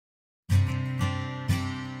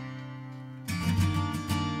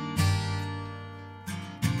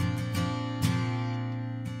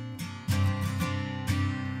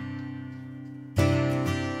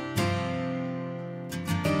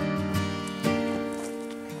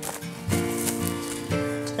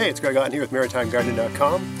Hey, it's Greg Otten here with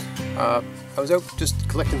MaritimeGardening.com. I was out just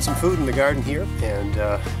collecting some food in the garden here, and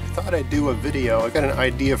I thought I'd do a video. I got an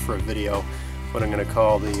idea for a video, what I'm going to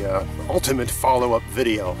call the ultimate follow-up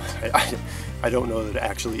video. I don't know that it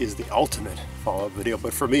actually is the ultimate follow-up video,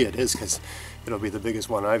 but for me it is, because it'll be the biggest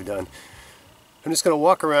one I've done. I'm just going to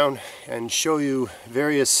walk around and show you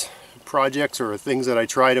various projects or things that I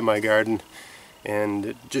tried in my garden,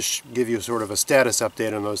 and just give you sort of a status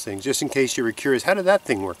update on those things, just in case you were curious. How did that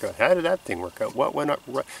thing work out? How did that thing work out? What went up?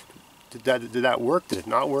 Did that work? Did it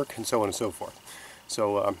not work? And so on and so forth.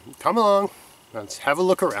 So come along, let's have a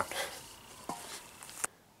look around.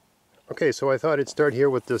 Okay, so I thought I'd start here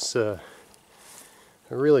with this a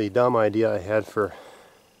really dumb idea I had for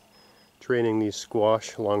training these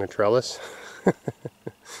squash along a trellis.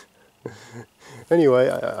 Anyway,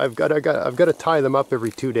 I've got to tie them up every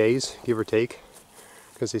 2 days, give or take,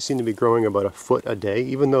 because they seem to be growing about a foot a day,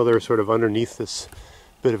 even though they're sort of underneath this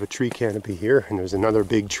bit of a tree canopy here, and there's another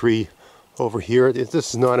big tree over here. This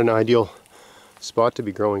is not an ideal spot to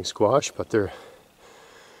be growing squash, but they're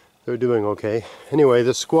doing okay. Anyway,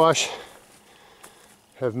 the squash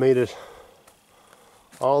have made it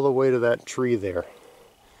all the way to that tree there,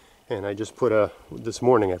 and I just put this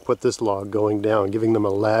morning I put this log going down, giving them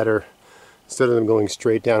a ladder instead of them going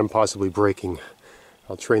straight down and possibly breaking.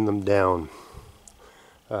 I'll train them down.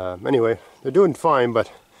 Anyway, they're doing fine, but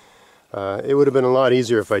it would have been a lot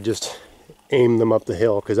easier if I just aimed them up the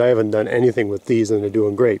hill, because I haven't done anything with these and they're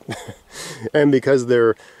doing great. And because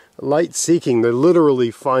they're light seeking, they're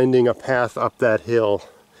literally finding a path up that hill.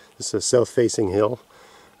 This is a south-facing hill,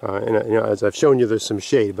 and you know, as I've shown you, there's some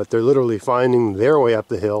shade, but they're literally finding their way up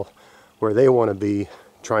the hill where they want to be,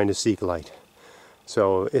 trying to seek light.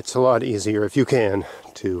 So it's a lot easier, if you can,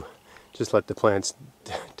 to just let the plants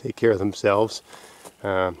take care of themselves.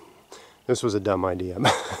 This was a dumb idea.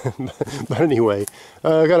 But anyway,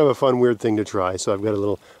 kind of a fun, weird thing to try. So I've got a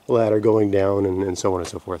little ladder going down, and so on and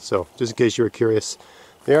so forth. So just in case you were curious,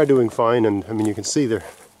 they are doing fine. And I mean, you can see there,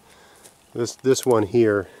 this one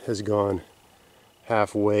here has gone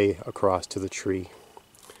halfway across to the tree,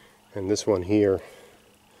 and this one here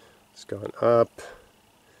has gone up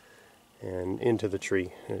and into the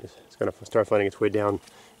tree. It's going to start finding its way down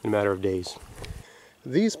in a matter of days.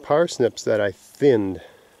 These parsnips that I thinned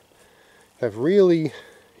have really,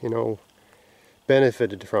 you know,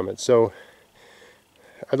 benefited from it. So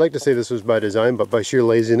I'd like to say this was by design, but by sheer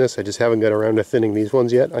laziness, I just haven't got around to thinning these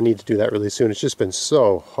ones yet. I need to do that really soon. It's just been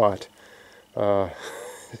so hot.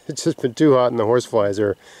 It's just been too hot, and the horseflies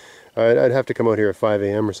are, I'd have to come out here at 5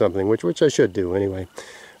 a.m. or something, which I should do anyway.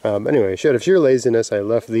 Anyway, out of sheer laziness, I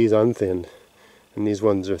left these unthinned, and these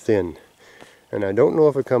ones are thin. And I don't know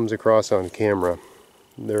if it comes across on camera.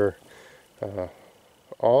 They're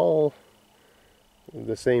all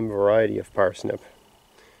the same variety of parsnip,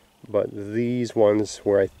 but these ones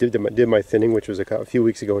where I did my thinning, which was a few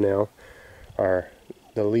weeks ago now,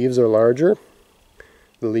 the leaves are larger,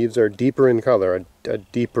 the leaves are deeper in color, a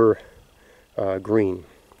deeper green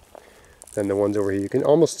than the ones over here. You can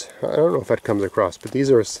almost, I don't know if that comes across, but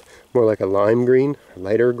these are more like a lime green,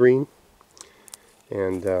 lighter green,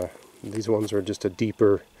 and these ones are just a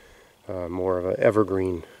deeper, more of an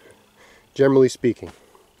evergreen, generally speaking.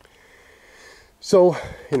 So,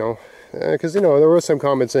 you know, because, you know, there were some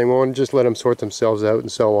comments saying, well, just let them sort themselves out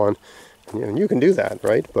and so on. And you can do that,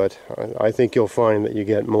 right? But I think you'll find that you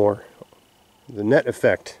get more. The net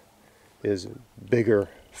effect is bigger,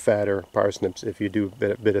 fatter parsnips if you do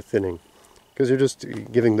a bit of thinning, because you're just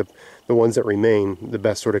giving the ones that remain the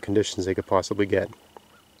best sort of conditions they could possibly get.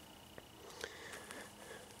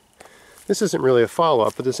 This isn't really a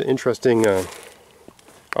follow-up, but this is an interesting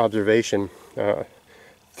observation.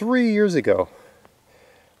 3 years ago,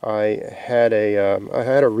 I had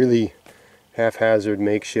a really haphazard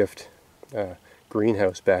makeshift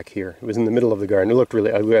greenhouse back here. It was in the middle of the garden. It looked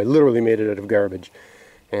really ugly. I literally made it out of garbage,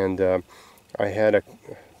 and I had a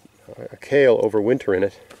kale over winter in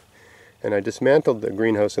it, and I dismantled the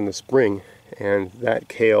greenhouse in the spring, and that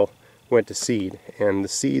kale went to seed, and the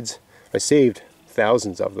seeds, I saved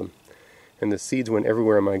thousands of them, and the seeds went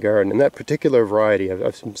everywhere in my garden. And that particular variety,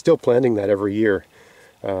 I'm still planting that every year.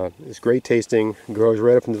 It's great tasting, grows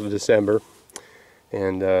right up until December,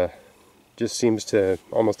 and just seems to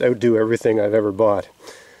almost outdo everything I've ever bought.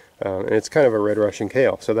 And it's kind of a red Russian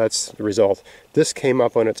kale, so that's the result. This came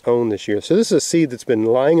up on its own this year. So this is a seed that's been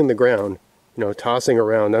lying in the ground, you know, tossing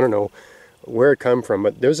around. I don't know where it come from,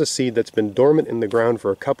 but there's a seed that's been dormant in the ground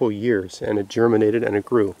for a couple years, and it germinated and it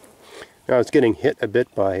grew. Now it's getting hit a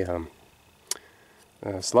bit by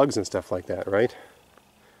slugs and stuff like that, right?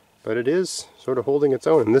 But it is sort of holding its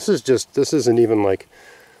own. And this isn't even like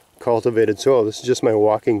cultivated soil. This is just my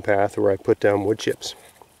walking path where I put down wood chips.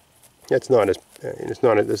 This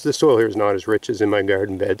soil here is not as rich as in my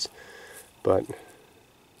garden beds, but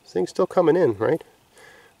this thing's still coming in, right?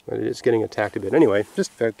 But it is getting attacked a bit. Anyway,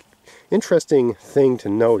 just an interesting thing to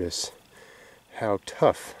notice how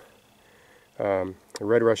tough the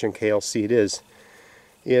red Russian kale seed is.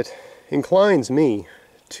 It inclines me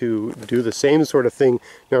to do the same sort of thing.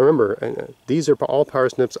 Now remember, these are all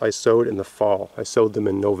parsnips I sowed in the fall. I sowed them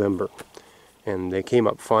in November, and they came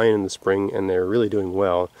up fine in the spring, and they're really doing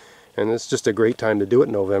well. And it's just a great time to do it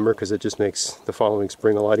in November, because it just makes the following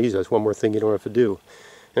spring a lot easier. It's one more thing you don't have to do.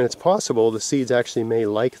 And it's possible the seeds actually may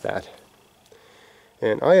like that.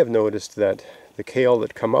 And I have noticed that the kale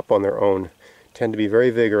that come up on their own tend to be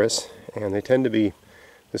very vigorous, and they tend to be,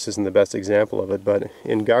 this isn't the best example of it, but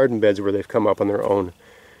in garden beds where they've come up on their own,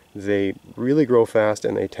 they really grow fast,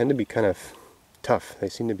 and they tend to be kind of tough. They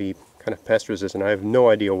seem to be kind of pest resistant. I have no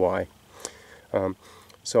idea why.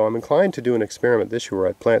 So I'm inclined to do an experiment this year where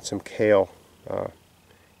I plant some kale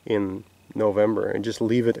in November and just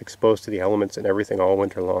leave it exposed to the elements and everything all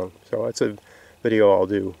winter long. So that's a video I'll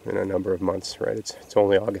do in a number of months, right? It's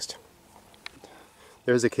only August.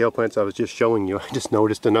 There's the kale plants I was just showing you. I just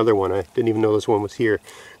noticed another one. I didn't even know this one was here,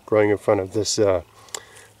 growing in front of this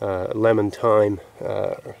lemon thyme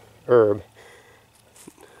herb.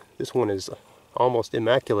 This one is almost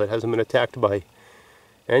immaculate, hasn't been attacked by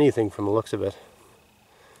anything from the looks of it.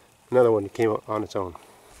 Another one that came up on its own.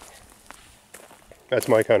 That's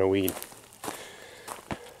my kind of weed.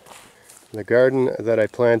 The garden that I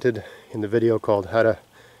planted in the video called How to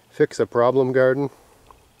Fix a Problem Garden.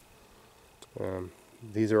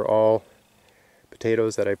 These are all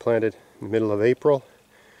potatoes that I planted in the middle of April,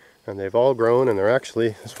 and they've all grown, and they're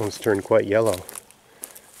actually, this one's turned quite yellow.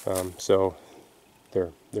 So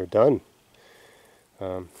they're done.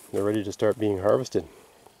 They're ready to start being harvested.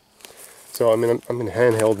 So I'm in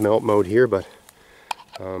handheld melt mode here, but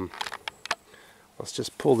let's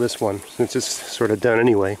just pull this one since it's sort of done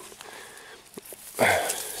anyway.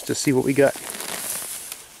 Let's just see what we got.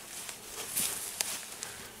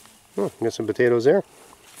 Oh, got some potatoes there.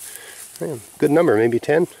 Yeah, good number, maybe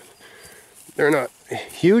 10. They're not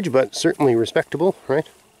huge, but certainly respectable, right?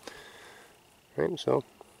 Right, so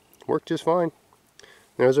worked just fine.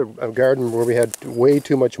 There's a garden where we had way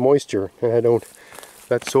too much moisture, and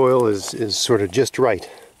that soil is sort of just right.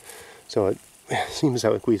 So it seems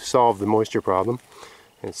like we've solved the moisture problem,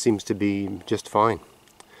 and it seems to be just fine.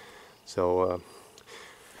 So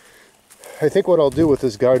I think what I'll do with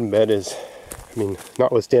this garden bed is, I mean,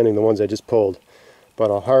 notwithstanding the ones I just pulled, but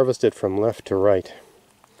I'll harvest it from left to right.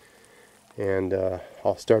 And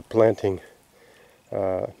I'll start planting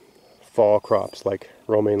fall crops like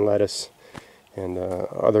romaine lettuce and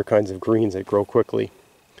other kinds of greens that grow quickly.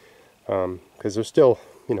 Because there's still,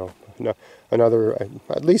 you know, another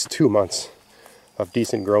at least 2 months of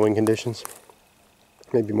decent growing conditions.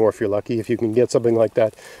 Maybe more if you're lucky. If you can get something like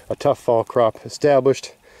that, a tough fall crop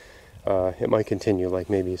established, it might continue, like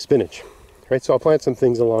maybe spinach. Right, so I'll plant some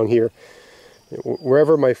things along here.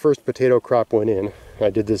 Wherever my first potato crop went in, I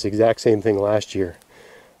did this exact same thing last year.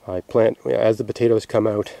 I plant, as the potatoes come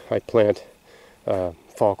out, I plant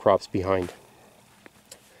fall crops behind.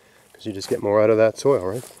 Because you just get more out of that soil,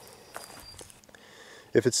 right?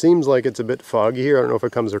 If it seems like it's a bit foggy here, I don't know if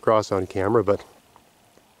it comes across on camera, but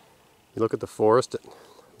you look at the forest, it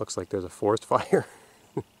looks like there's a forest fire.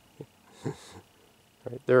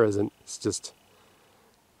 Right, there isn't, it's just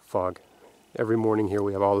fog. Every morning here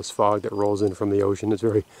we have all this fog that rolls in from the ocean. It's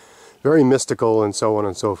very, very mystical and so on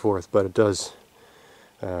and so forth, but it does,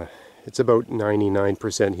 it's about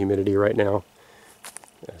 99% humidity right now,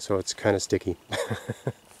 so it's kind of sticky.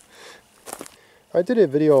 I did a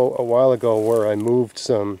video a while ago where I moved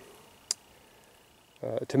some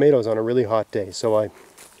tomatoes on a really hot day, so I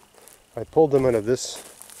pulled them out of this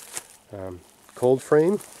cold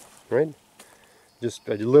frame, right?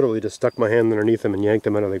 I literally just stuck my hand underneath them and yanked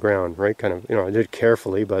them out of the ground, right? Kind of, you know, I did it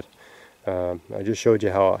carefully, but I just showed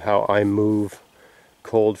you how I move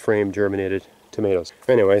cold frame germinated tomatoes.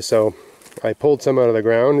 Anyway, so I pulled some out of the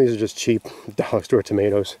ground. These are just cheap dollar store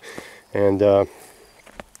tomatoes, and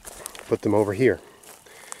put them over here.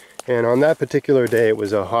 And on that particular day, it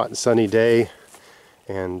was a hot and sunny day,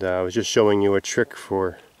 and I was just showing you a trick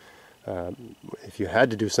for if you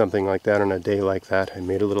had to do something like that on a day like that. I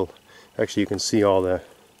made a little, actually you can see all the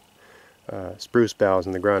spruce boughs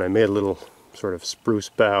in the ground. I made a little sort of spruce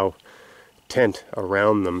bough tent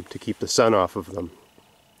around them to keep the sun off of them.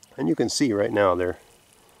 And you can see right now they're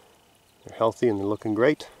healthy and they're looking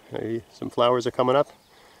great. Some flowers are coming up.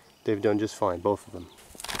 They've done just fine, both of them.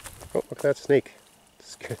 Oh, look at that snake.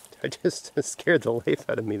 I just scared the life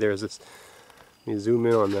out of me. There's this. Let me zoom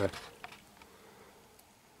in on that.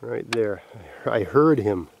 Right there. I heard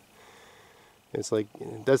him. It's like,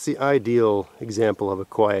 that's the ideal example of a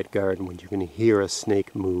quiet garden, when you can hear a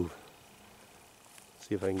snake move.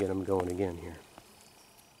 See if I can get him going again here.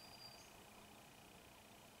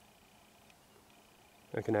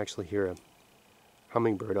 I can actually hear a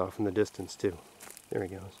hummingbird off in the distance too. There he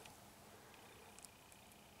goes.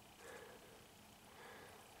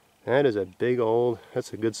 That is a big old,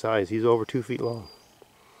 that's a good size. He's over 2 feet long.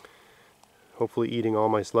 Hopefully eating all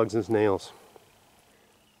my slugs and snails.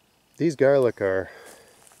 These garlic are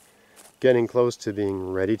getting close to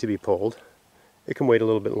being ready to be pulled. It can wait a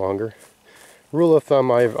little bit longer. Rule of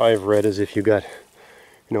thumb I've read is if you got,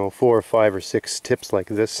 4 or 5 or 6 tips like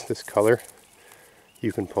this color,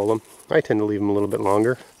 you can pull them. I tend to leave them a little bit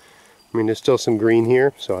longer. I mean, there's still some green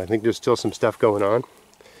here, so I think there's still some stuff going on.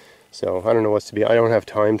 So I don't know what's to be. I don't have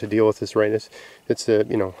time to deal with this right now. It's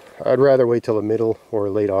I'd rather wait till the middle or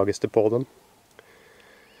late August to pull them.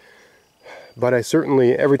 But I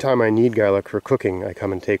certainly, every time I need garlic for cooking, I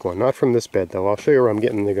come and take one. Not from this bed though. I'll show you where I'm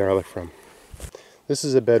getting the garlic from. This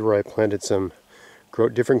is a bed where I planted some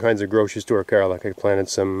different kinds of grocery store garlic. I planted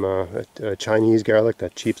some Chinese garlic,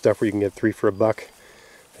 that cheap stuff where you can get 3 for $1.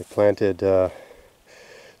 I planted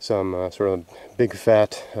some sort of big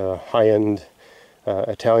fat, high-end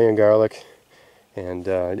Italian garlic, and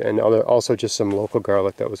also just some local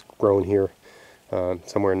garlic that was grown here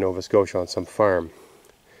somewhere in Nova Scotia on some farm.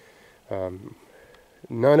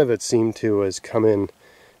 None of it seemed to has come in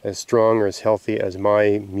as strong or as healthy as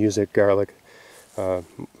my music garlic.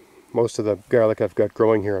 Most of the garlic I've got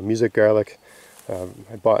growing here are music garlic.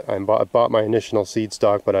 I bought my initial seed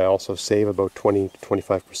stock, but I also save about 20 to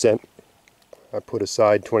 25%. I put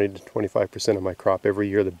aside 20 to 25% of my crop every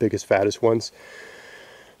year, the biggest, fattest ones,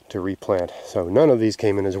 to replant. So none of these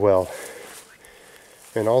came in as well.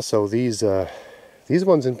 And also these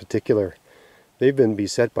ones in particular, they've been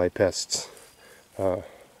beset by pests.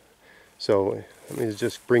 So let me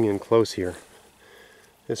just bring in close here.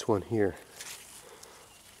 This one here.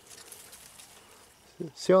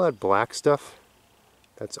 See all that black stuff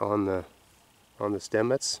that's on the stem?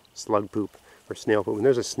 That's slug poop or snail poop. And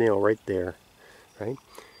there's a snail right there, right?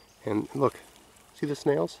 And look, see the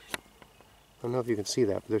snails? I don't know if you can see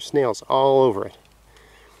that, but there's snails all over it.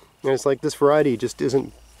 And it's like this variety just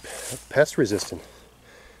isn't pest resistant.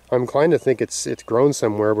 I'm inclined to think it's grown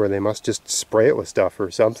somewhere where they must just spray it with stuff or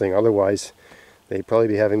something. Otherwise, they'd probably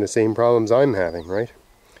be having the same problems I'm having, right?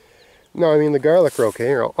 No, I mean the garlic are okay.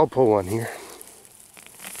 Here, I'll pull one here.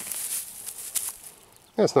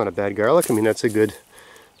 That's not a bad garlic. I mean, that's a good,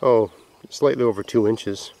 slightly over 2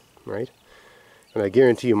 inches, right? And I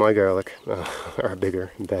guarantee you my garlic are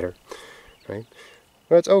bigger and better, right?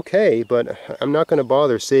 Well, it's okay, but I'm not going to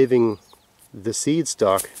bother saving the seed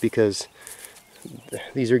stock because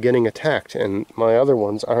these are getting attacked and my other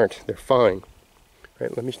ones aren't. They're fine.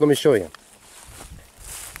 Right? Let me show you.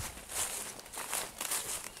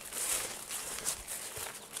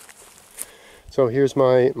 So here's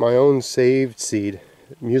my own saved seed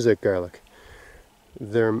music garlic.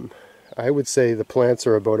 I would say the plants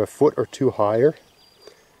are about 1 foot or 2 higher,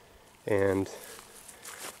 and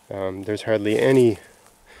there's hardly any. I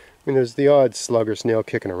mean, there's the odd slug or snail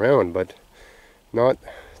kicking around, but not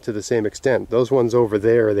to the same extent. Those ones over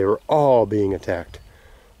there, they were all being attacked,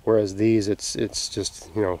 whereas these, it's just,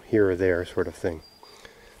 here or there sort of thing.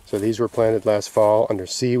 So these were planted last fall under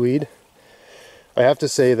seaweed. I have to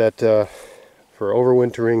say that for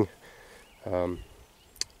overwintering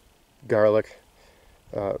garlic,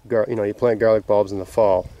 you plant garlic bulbs in the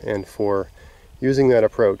fall, and for using that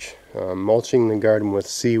approach, mulching the garden with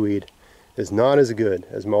seaweed is not as good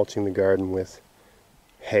as mulching the garden with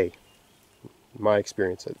hay. My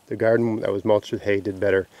experience, the garden that was mulched with hay did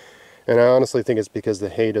better, and I honestly think it's because the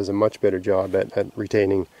hay does a much better job at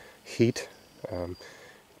retaining heat,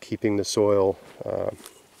 keeping the soil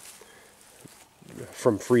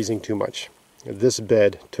from freezing too much. This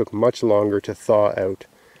bed took much longer to thaw out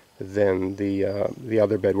than the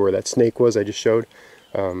other bed where that snake was I just showed.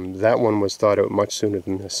 That one was thawed out much sooner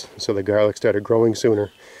than this, so the garlic started growing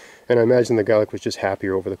sooner, and I imagine the garlic was just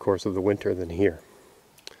happier over the course of the winter than here.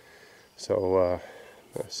 So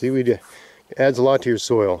seaweed adds a lot to your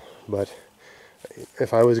soil, but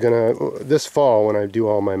if I was gonna, this fall when I do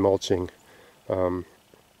all my mulching,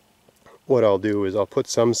 what I'll do is I'll put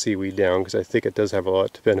some seaweed down because I think it does have a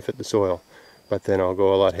lot to benefit the soil, but then I'll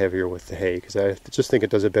go a lot heavier with the hay because I just think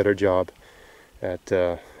it does a better job at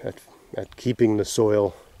keeping the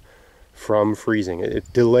soil from freezing.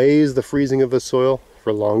 It delays the freezing of the soil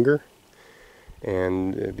for longer,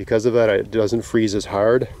 and because of that it doesn't freeze as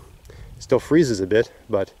hard. It still freezes a bit,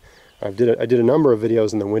 but I did a number of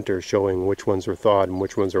videos in the winter showing which ones were thawed and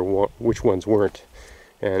which ones weren't,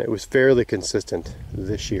 and it was fairly consistent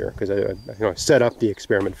this year because I set up the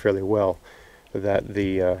experiment fairly well, that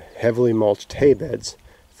the heavily mulched hay beds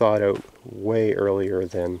thawed out way earlier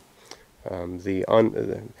than they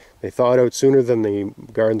thawed out sooner than the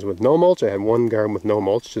gardens with no mulch. I had one garden with no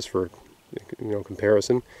mulch just for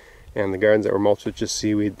comparison, and the gardens that were mulched with just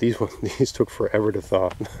seaweed, these took forever to thaw.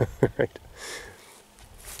 Right.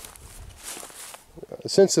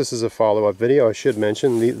 Since this is a follow-up video, I should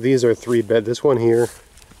mention these are 3 beds. This one here,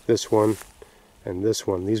 this one, and this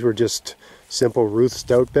one. These were just simple Ruth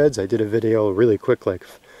Stout beds. I did a video really quick, like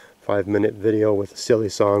 5-minute video with a silly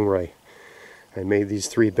song where I made these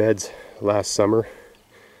 3 beds last summer.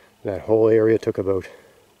 That whole area took about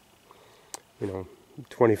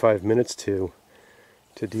 25 minutes to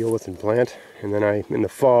deal with and plant, and then in the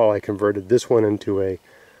fall I converted this one into a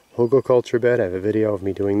hugelkultur bed. I have a video of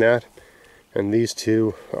me doing that. And these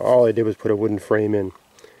 2, all I did was put a wooden frame in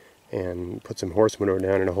and put some horse manure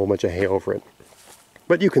down and a whole bunch of hay over it.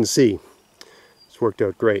 But you can see it's worked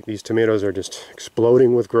out great. These tomatoes are just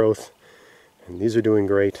exploding with growth, and these are doing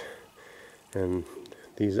great, and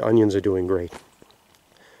these onions are doing great.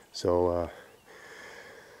 So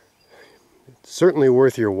it's certainly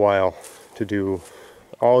worth your while to do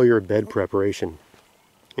all your bed preparation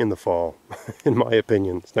in the fall, in my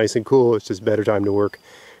opinion. It's nice and cool, it's just better time to work.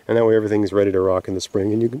 And that way everything's ready to rock in the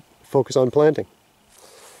spring and you can focus on planting.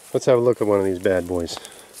 Let's have a look at one of these bad boys.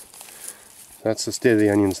 That's the state of the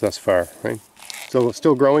onions thus far, right?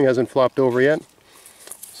 Still growing, hasn't flopped over yet.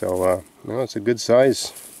 So, it's a good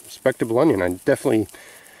size, respectable onion.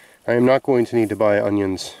 I am not going to need to buy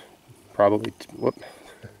onions, probably, whoop.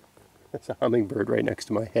 That's a hummingbird right next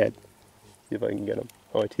to my head. See if I can get him.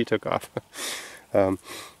 Oh, he took off.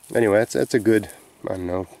 Anyway, that's a good, I don't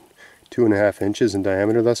know, 2.5 inches in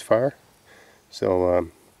diameter thus far.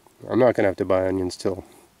 So I'm not going to have to buy onions till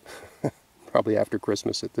probably after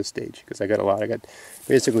Christmas at this stage, because I got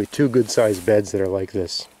basically 2 good sized beds that are like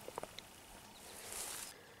this.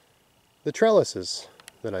 The trellises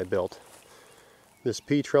that I built. This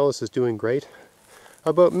pea trellis is doing great.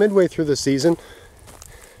 About midway through the season,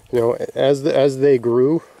 as they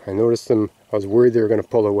grew, I noticed them. I was worried they were going to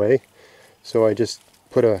pull away, so I just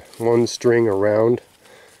put one string around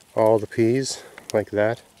all the peas like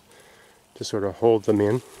that to sort of hold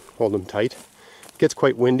them tight. It gets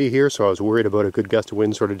quite windy here, so I was worried about a good gust of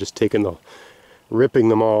wind sort of just ripping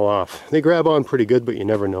them all off. They grab on pretty good, but you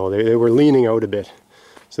never know. They were leaning out a bit,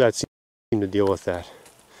 so that seemed to deal with that.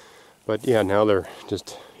 But yeah, now they're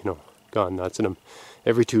just gone nuts, and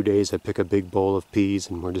every 2 days I pick a big bowl of peas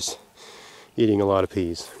and we're just eating a lot of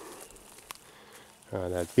peas.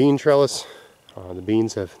 That bean trellis,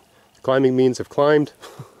 the climbing beans have climbed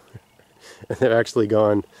and they've actually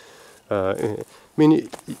gone, I mean,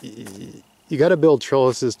 you got to build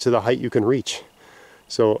trellises to the height you can reach.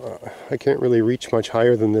 So I can't really reach much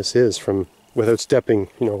higher than this is without stepping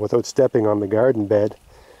on the garden bed.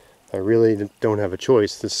 I really don't have a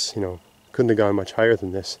choice. This, couldn't have gone much higher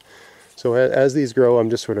than this. So as these grow, I'm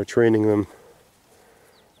just sort of training them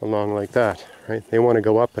along like that, right? They want to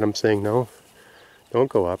go up, and I'm saying, no, don't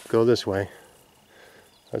go up, go this way.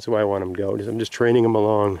 That's why I want them to go. I'm just training them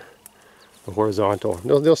along the horizontal.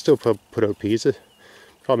 They'll still put out peas.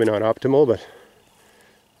 Probably not optimal, but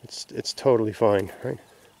it's totally fine, right?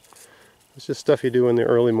 It's just stuff you do in the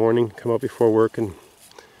early morning, come out before work and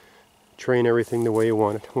train everything the way you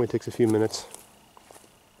want it. Only takes a few minutes.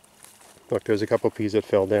 Look, there's a couple peas that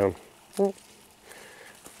fell down.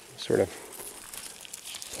 Sort of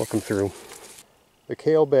poke them through. The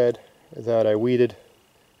kale bed that I weeded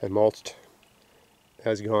and mulched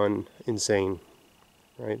has gone insane,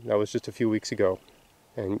 right? That was just a few weeks ago.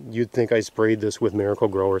 And you'd think I sprayed this with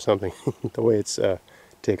Miracle-Gro or something, the way it's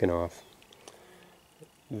taken off.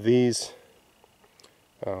 These,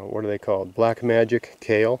 what are they called? Black Magic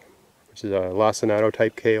kale, which is a lacinato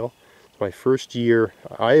type kale. It's my first year.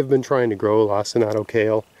 I have been trying to grow lacinato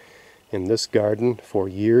kale in this garden for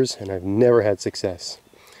years, and I've never had success.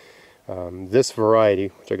 This variety,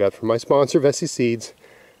 which I got from my sponsor, Vessi Seeds,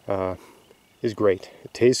 is great.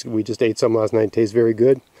 It tastes, we just ate some last night, it tastes very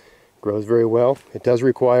good. Grows very well. It does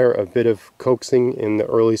require a bit of coaxing in the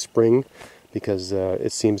early spring because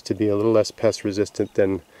it seems to be a little less pest resistant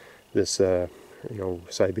than this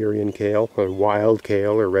Siberian kale or wild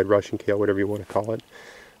kale or red Russian kale, whatever you want to call it.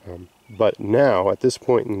 But now at this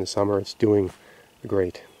point in the summer it's doing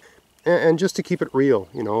great. And just to keep it real,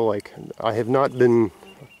 like I have not been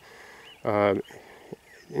in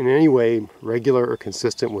any way regular or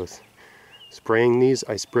consistent with spraying these.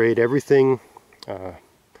 I sprayed everything. I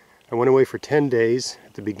went away for 10 days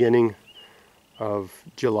at the beginning of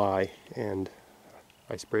July, and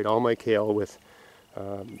I sprayed all my kale with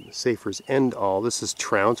Safer's End All. This is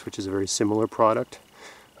Trounce, which is a very similar product.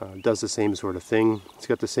 Does the same sort of thing. It's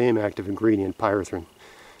got the same active ingredient, pyrethrin.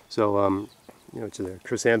 So, you know, it's a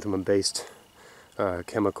chrysanthemum-based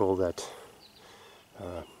chemical that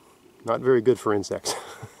not very good for insects.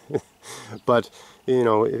 But you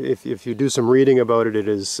know, if you do some reading about it, it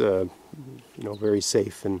is you know, very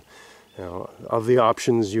safe. And you know, of the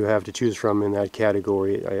options you have to choose from in that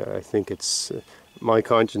category, I think it's my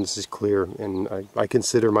conscience is clear, and I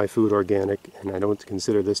consider my food organic, and I don't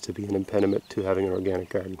consider this to be an impediment to having an organic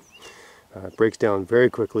garden. It breaks down very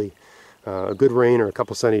quickly. A good rain or a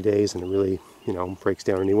couple sunny days, and it really, you know, breaks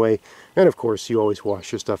down anyway. And of course, you always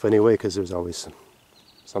wash your stuff anyway, because there's always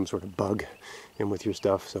some sort of bug in with your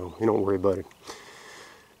stuff, so you don't worry about it.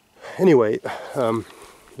 Anyway,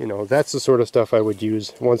 you know, that's the sort of stuff I would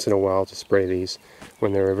use once in a while to spray these.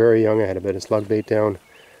 When they were very young, I had a bit of slug bait down,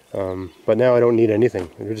 but now I don't need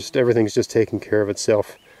anything. Everything's just taking care of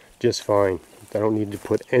itself just fine. I don't need to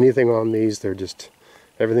put anything on these.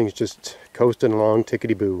 Everything's just coasting along,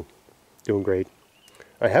 tickety-boo, doing great.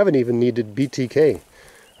 I haven't even needed BTK.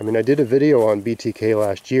 I mean, I did a video on BTK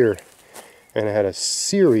last year, and I had a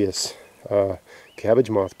serious cabbage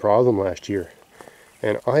moth problem last year,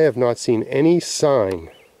 and I have not seen any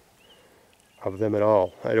sign of them at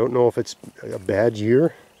all. I don't know if it's a bad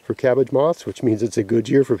year for cabbage moths, which means it's a good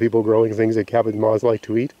year for people growing things that cabbage moths like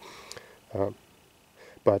to eat,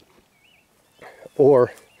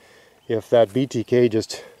 or if that BTK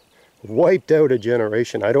just wiped out a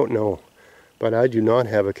generation. I don't know, but I do not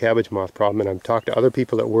have a cabbage moth problem, and I've talked to other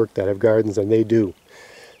people at work that have gardens, and they do.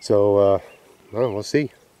 So well, we'll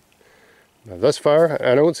see. Thus far,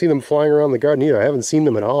 I don't see them flying around the garden either. I haven't seen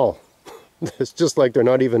them at all. It's just like they're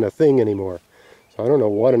not even a thing anymore. So I don't know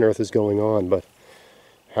what on earth is going on, but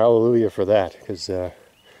hallelujah for that, because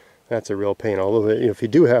that's a real pain. Although, if you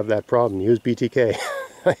do have that problem, use BTK.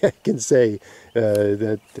 I can say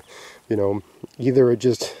that, you know, either it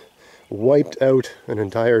just wiped out an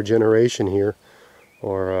entire generation here,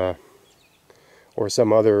 or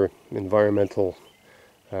some other environmental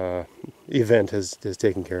event has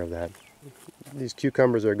taken care of that. These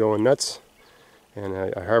cucumbers are going nuts, and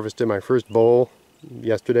I harvested my first bowl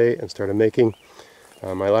yesterday and started making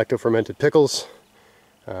my lacto-fermented pickles.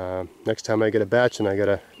 Next time I get a batch and I get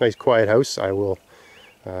a nice quiet house, I will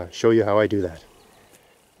show you how I do that.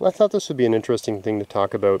 Well, I thought this would be an interesting thing to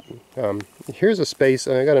talk about. Here's a space,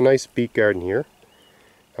 and I got a nice beet garden here,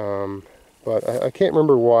 but I can't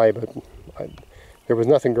remember why, but there was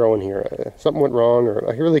nothing growing here. Something went wrong, or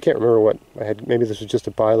I really can't remember what I had. Maybe this was just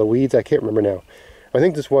a pile of weeds. I can't remember now. I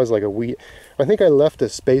think this was like a weed. I think I left a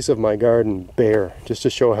space of my garden bare just to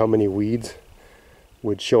show how many weeds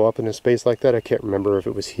would show up in a space like that. I can't remember if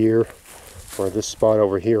it was here or this spot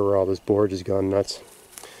over here where all this borage has gone nuts.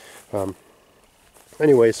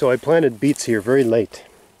 Anyway, so I planted beets here very late,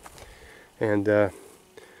 and you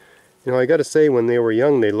know, I got to say, when they were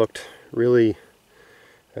young, they looked really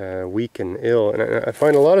weak and ill, and I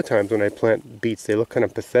find a lot of times when I plant beets, they look kind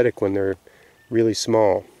of pathetic when they're really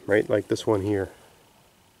small, right? Like this one here.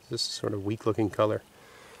 This sort of weak looking color.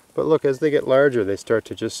 But look, as they get larger, they start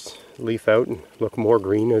to just leaf out and look more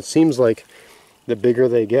green. It seems like the bigger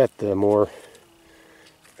they get, the more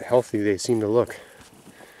healthy they seem to look.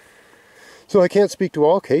 So I can't speak to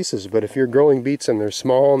all cases, but if you're growing beets and they're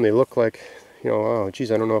small and they look like, you know, oh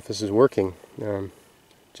geez, I don't know if this is working,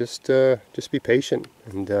 just be patient,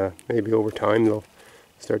 and maybe over time they'll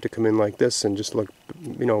start to come in like this and just look,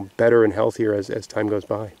 you know, better and healthier as time goes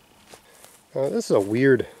by. This is a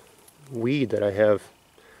weird weed that I have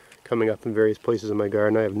coming up in various places in my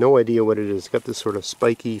garden. I have no idea what it is. It's got this sort of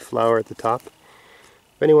spiky flower at the top.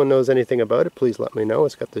 If anyone knows anything about it, please let me know.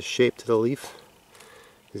 It's got this shape to the leaf.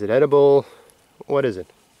 Is it edible? What is it?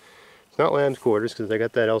 It's not lamb's quarters, because I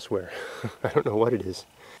got that elsewhere. I don't know what it is.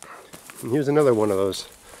 And here's another one of those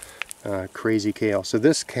crazy kale. So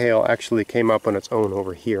this kale actually came up on its own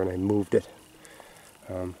over here, and I moved it.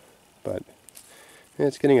 But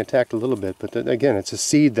it's getting attacked a little bit. But again, it's a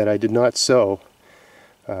seed that I did not sow.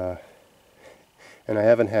 And I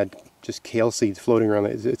haven't had just kale seeds floating around.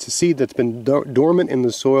 It's a seed that's been dormant in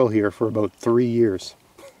the soil here for about 3 years.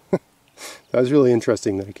 That was really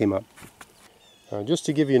interesting that it came up. Just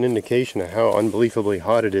to give you an indication of how unbelievably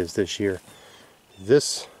hot it is this year,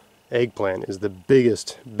 this eggplant is the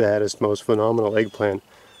biggest, baddest, most phenomenal eggplant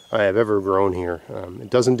I have ever grown here. It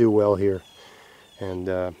doesn't do well here, and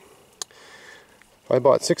I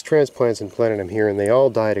bought 6 transplants and planted them here, and they all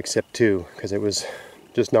died except 2, because it was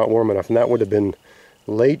just not warm enough, and that would have been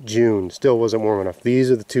late June. Still wasn't warm enough. These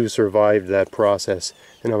are the two survived that process,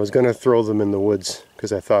 and I was going to throw them in the woods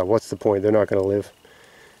because I thought, what's the point? They're not going to live.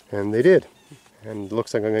 And they did. And it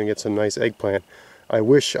looks like I'm going to get some nice eggplant. I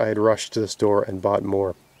wish I had rushed to the store and bought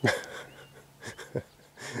more.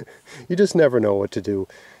 You just never know what to do,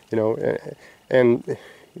 you know. And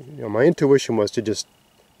you know, my intuition was to just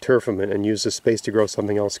turf them and use the space to grow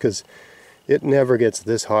something else, because it never gets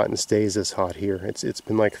this hot and stays this hot here. It's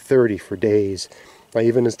been like 30 for days. I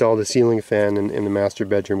even installed a ceiling fan in the master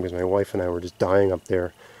bedroom because my wife and I were just dying up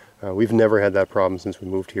there. We've never had that problem since we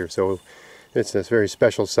moved here, so it's a very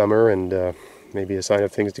special summer, and maybe a sign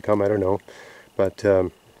of things to come, I don't know. But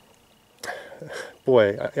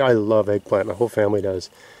boy, I love eggplant. My whole family does,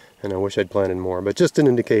 and I wish I'd planted more. But just an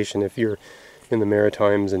indication, if you're in the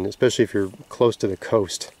Maritimes, and especially if you're close to the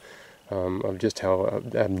coast, of just how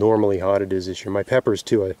abnormally hot it is this year. My peppers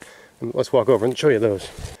too. Let's walk over and show you those.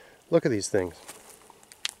 Look at these things.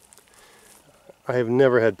 I have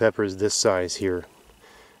never had peppers this size here.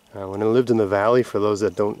 When I lived in the valley, for those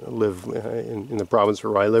that don't live in the province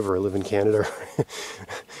where I live, or live in Canada,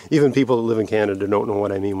 even people that live in Canada don't know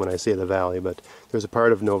what I mean when I say the valley, but there's a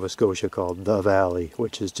part of Nova Scotia called the Valley,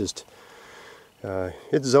 which is just,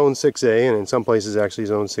 it's Zone 6A, and in some places actually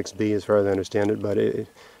Zone 6B as far as I understand it, but I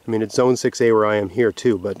mean, it's Zone 6A where I am here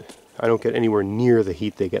too, but I don't get anywhere near the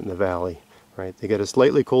heat they get in the valley, right? They get a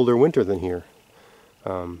slightly colder winter than here,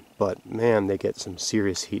 but man, they get some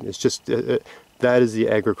serious heat. It's just, that is the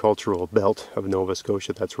agricultural belt of Nova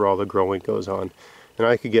Scotia. That's where all the growing goes on. And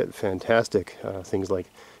I could get fantastic things like,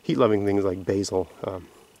 heat-loving things like basil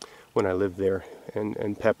when I lived there,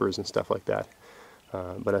 and peppers and stuff like that.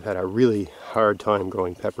 But I've had a really hard time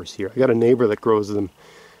growing peppers here. I got a neighbor that grows them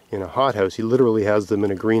in a hothouse. He literally has them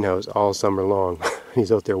in a greenhouse all summer long.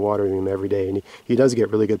 He's out there watering them every day, and he does get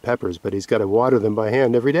really good peppers, but he's got to water them by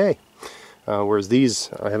hand every day. Whereas these,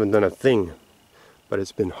 I haven't done a thing, but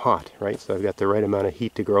it's been hot, right? So I've got the right amount of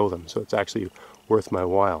heat to grow them, so it's actually worth my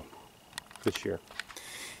while this year.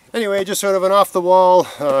 Anyway, just sort of an off-the-wall,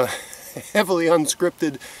 heavily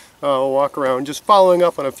unscripted walk around, just following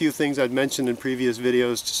up on a few things I'd mentioned in previous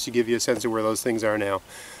videos, just to give you a sense of where those things are now.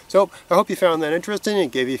 So I hope you found that interesting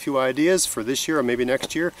and gave you a few ideas for this year or maybe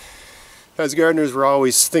next year. As gardeners, we're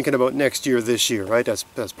always thinking about next year, this year, right?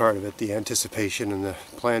 That's part of it, the anticipation and the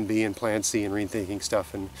plan B and plan C and rethinking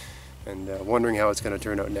stuff, and wondering how it's going to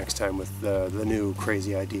turn out next time with the new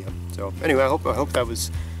crazy idea. So anyway, I hope that was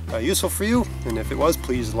useful for you, and if it was,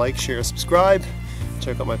 please like, share, subscribe.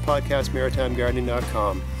 Check out my podcast,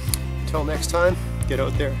 maritimegardening.com. Until next time, get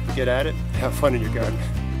out there, get at it, have fun in your garden.